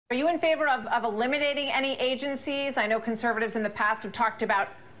Are you in favor of eliminating any agencies? I know conservatives in the past have talked about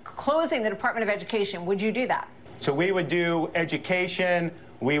closing the Department of Education. Would you do that? So we would do education,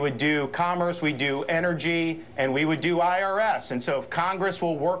 we would do commerce, we do energy, and we would do IRS. And so if Congress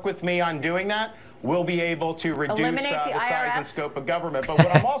will work with me on doing that, we'll be able to reduce the size and scope of government. But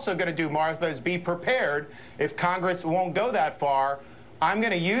what I'm also going to do, Martha, is be prepared if Congress won't go that far. I'm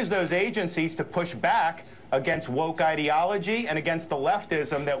going to use those agencies to push back against woke ideology and against the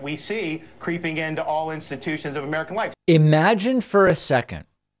leftism that we see creeping into all institutions of American life. Imagine for a second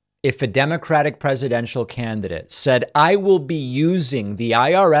if a Democratic presidential candidate said, I will be using the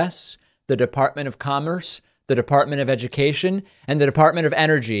IRS, the Department of Commerce, the Department of Education, and the Department of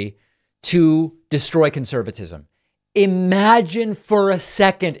Energy to destroy conservatism. Imagine for a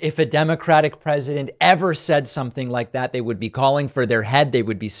second if a Democratic president ever said something like that. They would be calling for their head. They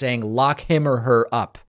would be saying, lock him or her up.